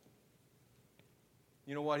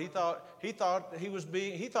 You know what? He thought he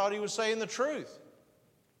was saying the truth.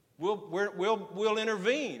 We'll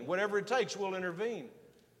intervene. Whatever it takes, we'll intervene.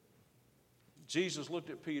 Jesus looked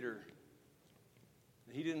at Peter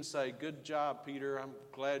He didn't say, "Good job, Peter. I'm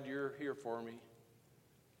glad you're here for me."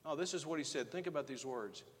 Oh, this is what he said. Think about these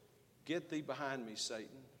words. "Get thee behind me,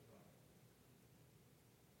 Satan."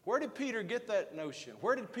 Where did Peter get that notion?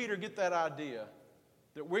 Where did Peter get that idea?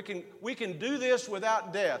 That we can do this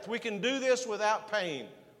without death. We can do this without pain.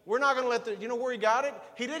 We're not going to let you know where he got it?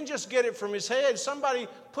 He didn't just get it from his head. Somebody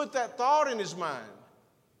put that thought in his mind.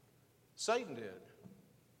 Satan did.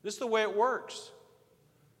 This is the way it works.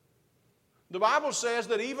 The Bible says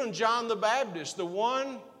that even John the Baptist, the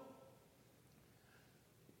one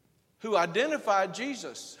who identified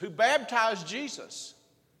Jesus, who baptized Jesus,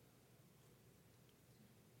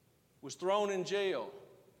 was thrown in jail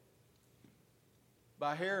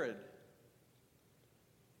by Herod.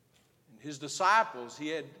 And his disciples, he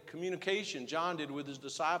had communication, John did, with his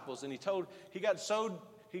disciples, and he got so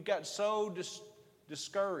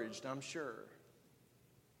discouraged, I'm sure.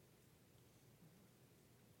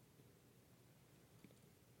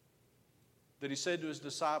 That he said to his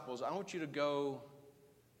disciples, "I want you to go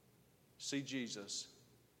see Jesus.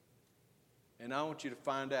 And I want you to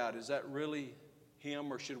find out, is that really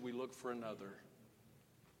him or should we look for another?"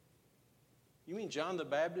 You mean John the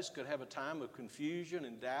Baptist could have a time of confusion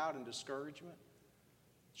and doubt and discouragement?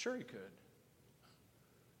 Sure he could.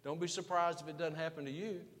 Don't be surprised if it doesn't happen to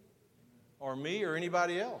you or me or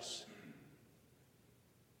anybody else.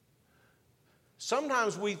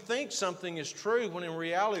 Sometimes we think something is true when in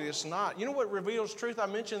reality it's not. You know what reveals truth? I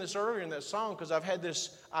mentioned this earlier in that song because I've had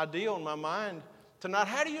this idea on my mind tonight.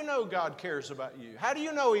 How do you know God cares about you? How do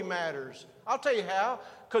you know He matters? I'll tell you how.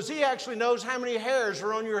 Because He actually knows how many hairs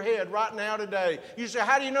are on your head right now today. You say,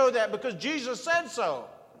 how do you know that? Because Jesus said so.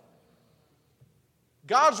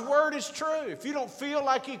 God's Word is true. If you don't feel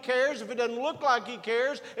like He cares, if it doesn't look like He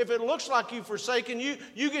cares, if it looks like He's forsaken you,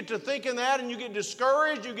 you get to thinking that and you get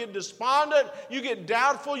discouraged, you get despondent, you get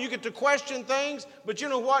doubtful, you get to question things. But you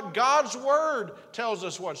know what? God's Word tells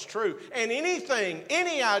us what's true. And anything,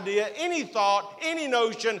 any idea, any thought, any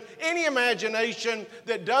notion, any imagination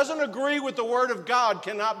that doesn't agree with the Word of God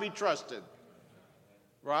cannot be trusted.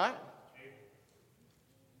 Right?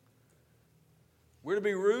 We're to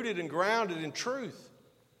be rooted and grounded in truth.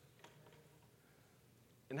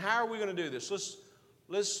 And how are we going to do this?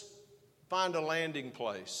 Let's find a landing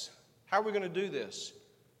place. How are we going to do this?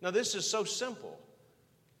 Now, this is so simple,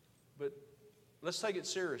 but let's take it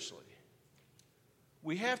seriously.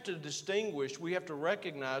 We have to distinguish, we have to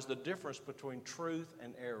recognize the difference between truth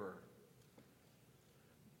and error.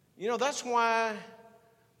 You know, that's why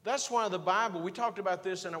the Bible, we talked about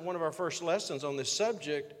this in one of our first lessons on this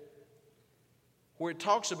subject, where it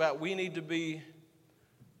talks about we need to be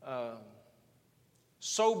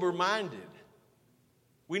sober-minded.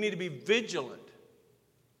 We need to be vigilant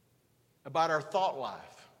about our thought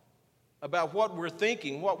life, about what we're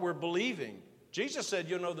thinking, what we're believing. Jesus said,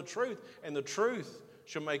 "You'll know the truth, and the truth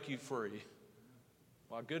shall make you free."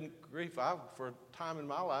 Well, good grief, for a time in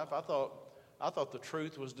my life, I thought the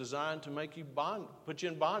truth was designed to make you put you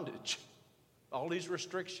in bondage. All these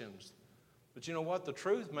restrictions. But you know what? The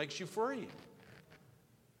truth makes you free.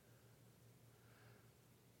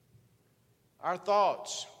 Our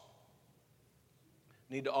thoughts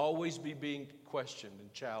need to always be being questioned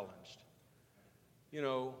and challenged. You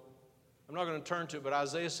know, I'm not going to turn to it, but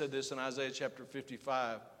Isaiah said this in Isaiah chapter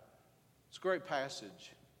 55. It's a great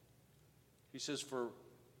passage. He says, "For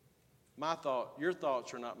your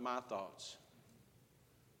thoughts are not my thoughts."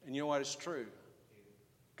 And you know what? It's true.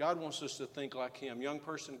 God wants us to think like Him. Young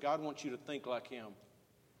person, God wants you to think like Him.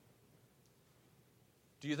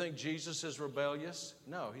 Do you think Jesus is rebellious?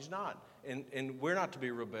 No, He's not. And we're not to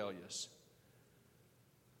be rebellious.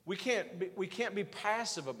 We can't be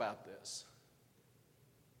passive about this.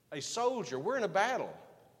 A soldier, we're in a battle.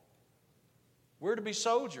 We're to be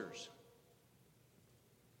soldiers.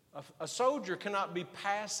 A soldier cannot be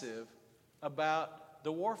passive about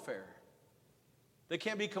the warfare. They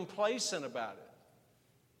can't be complacent about it.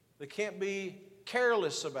 They can't be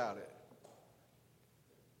careless about it.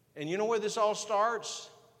 And you know where this all starts?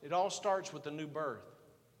 It all starts with the new birth.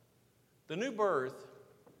 The new birth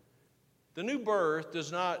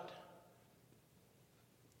does not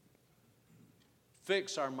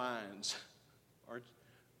fix our minds. I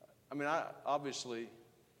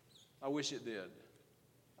wish it did.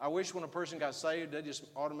 I wish when a person got saved, they just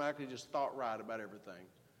automatically just thought right about everything.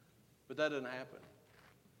 But that doesn't happen.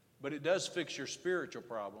 But it does fix your spiritual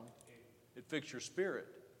problem. It fixes your spirit.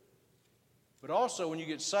 But also when you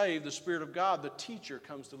get saved, the Spirit of God, the teacher,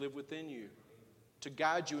 comes to live within you to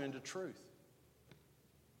guide you into truth.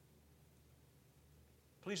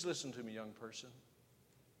 Please listen to me, young person.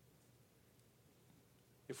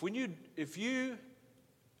 If you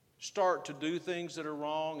start to do things that are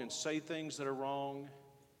wrong and say things that are wrong,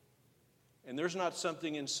 and there's not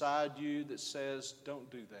something inside you that says, don't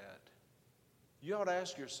do that, you ought to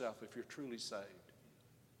ask yourself if you're truly saved.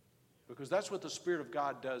 Because that's what the Spirit of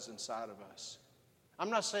God does inside of us. I'm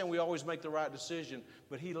not saying we always make the right decision,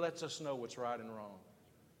 but He lets us know what's right and wrong.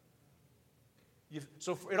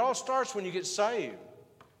 So it all starts when you get saved.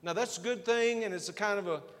 Now that's a good thing, and it's a kind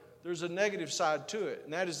of there's a negative side to it,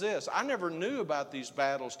 and that is this. I never knew about these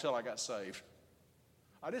battles till I got saved.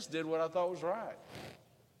 I just did what I thought was right.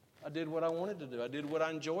 I did what I wanted to do. I did what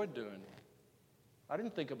I enjoyed doing. I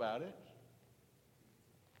didn't think about it.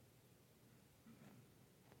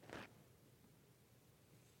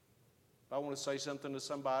 If I want to say something to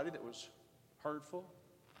somebody that was hurtful,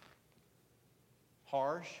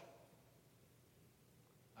 harsh,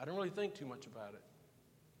 I don't really think too much about it.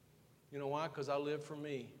 You know why? Because I live for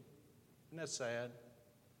me. Isn't that sad?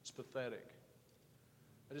 It's pathetic.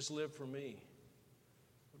 I just lived for me.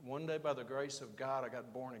 But one day, by the grace of God, I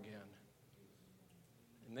got born again.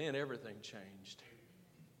 And then everything changed.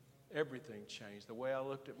 Everything changed. The way I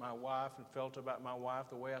looked at my wife and felt about my wife,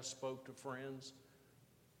 the way I spoke to friends,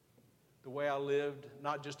 the way I lived,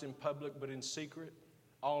 not just in public but in secret,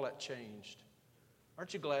 all that changed.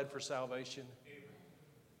 Aren't you glad for salvation?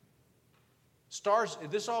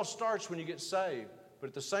 This all starts when you get saved. But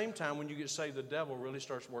at the same time, when you get saved, the devil really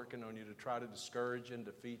starts working on you to try to discourage you and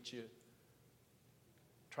defeat you,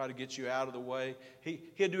 try to get you out of the way.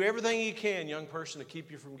 He'll do everything he can, young person, to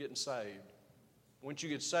keep you from getting saved. Once you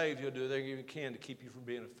get saved, he'll do everything he can to keep you from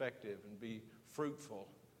being effective and be fruitful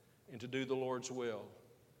and to do the Lord's will.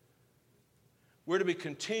 We're to be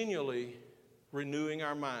continually renewing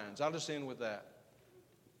our minds. I'll just end with that.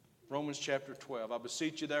 Romans chapter 12. I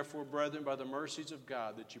beseech you, therefore, brethren, by the mercies of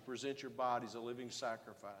God, that you present your bodies a living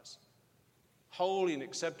sacrifice, holy and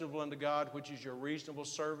acceptable unto God, which is your reasonable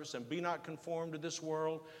service. And be not conformed to this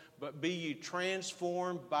world, but be ye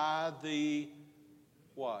transformed by the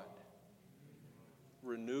what?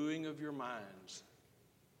 Renewing of your minds.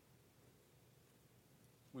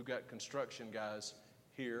 We've got construction guys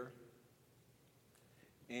here.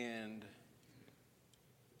 And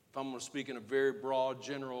if I'm going to speak in a very broad,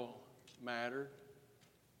 general matter,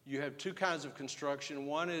 you have two kinds of construction.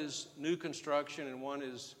 One is new construction and one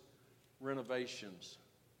is renovations.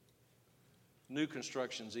 New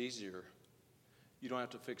construction's easier. You don't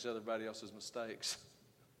have to fix everybody else's mistakes.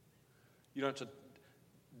 You don't have to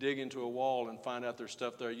dig into a wall and find out there's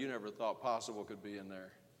stuff there you never thought possible could be in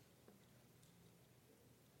there.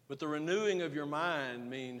 But the renewing of your mind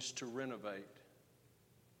means to renovate.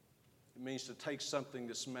 It means to take something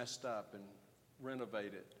that's messed up and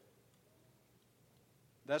renovate it.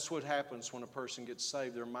 That's what happens when a person gets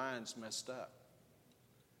saved. Their mind's messed up.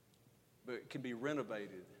 But it can be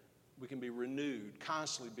renovated. We can be renewed,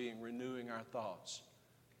 constantly renewing our thoughts.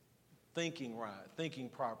 Thinking right, thinking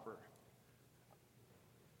proper.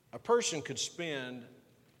 A person could spend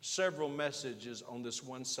several messages on this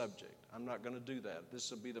one subject. I'm not going to do that.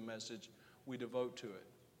 This will be the message we devote to it.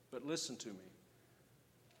 But listen to me.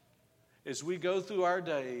 As we go through our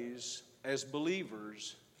days as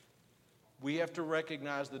believers, we have to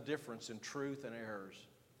recognize the difference in truth and errors,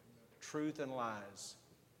 truth and lies.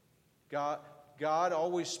 God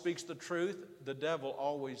always speaks the truth. The devil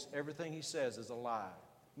always, everything he says is a lie.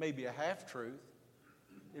 Maybe a half-truth.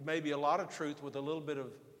 It may be a lot of truth with a little bit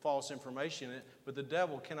of false information in it, but the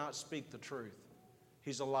devil cannot speak the truth.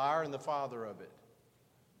 He's a liar and the father of it.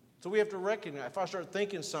 So we have to recognize, if I start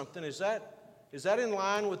thinking something, is that in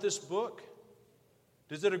line with this book?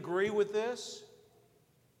 Does it agree with this?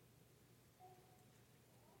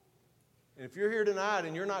 And if you're here tonight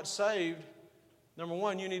and you're not saved, number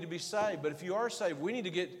one, you need to be saved. But if you are saved, we need to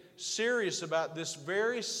get serious about this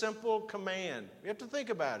very simple command. We have to think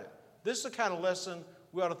about it. This is the kind of lesson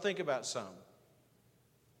we ought to think about some.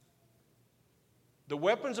 The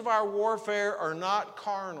weapons of our warfare are not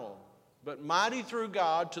carnal, but mighty through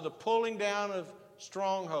God to the pulling down of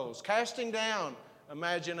strongholds, casting down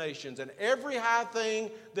imaginations, and every high thing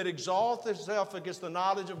that exalts itself against the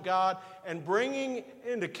knowledge of God, and bringing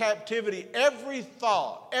into captivity every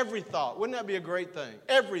thought. Wouldn't that be a great thing?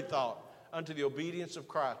 Every thought unto the obedience of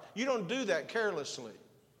Christ. You don't do that carelessly.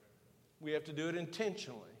 We have to do it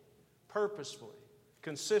intentionally, purposefully,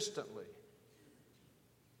 consistently.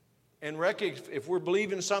 And if we're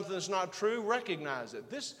believing something that's not true, recognize it.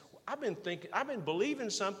 I've been believing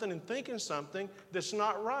something and thinking something that's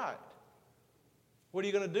not right. What are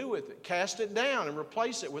you going to do with it? Cast it down and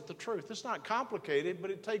replace it with the truth. It's not complicated, but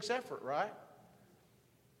it takes effort, right?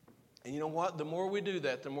 And you know what? The more we do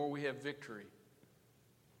that, the more we have victory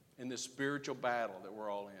in this spiritual battle that we're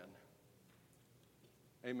all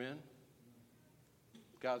in. Amen?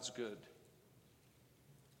 God's good.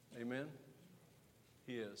 Amen?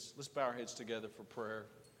 He is. Let's bow our heads together for prayer.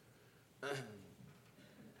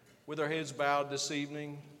 With our heads bowed this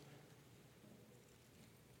evening,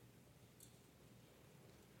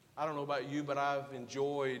 I don't know about you, but I've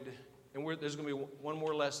enjoyed, and there's going to be one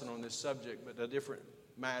more lesson on this subject, but a different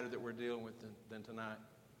matter that we're dealing with than tonight.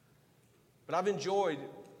 But I've enjoyed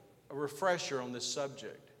a refresher on this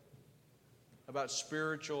subject about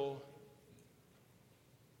spiritual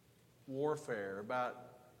warfare, about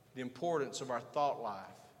the importance of our thought life,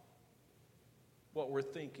 what we're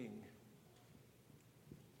thinking.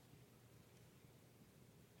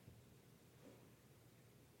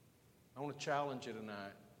 I want to challenge you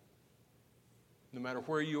tonight. No matter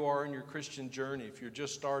where you are in your Christian journey, if you're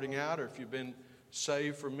just starting out or if you've been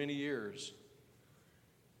saved for many years,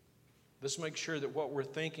 let's make sure that what we're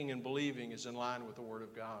thinking and believing is in line with the Word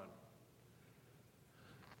of God.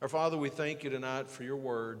 Our Father, we thank you tonight for your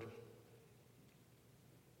Word.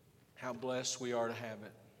 How blessed we are to have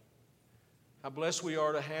it. How blessed we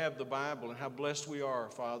are to have the Bible, and how blessed we are,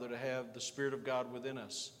 Father, to have the Spirit of God within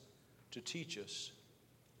us to teach us,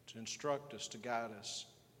 to instruct us, to guide us.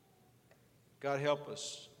 God, help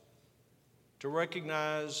us to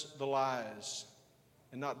recognize the lies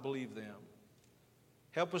and not believe them.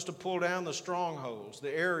 Help us to pull down the strongholds,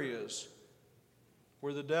 the areas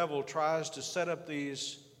where the devil tries to set up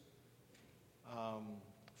these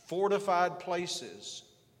fortified places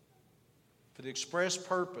for the express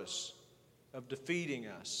purpose of defeating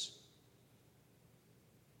us,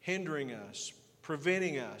 hindering us,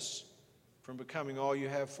 preventing us from becoming all you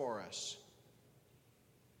have for us.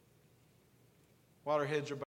 While our heads are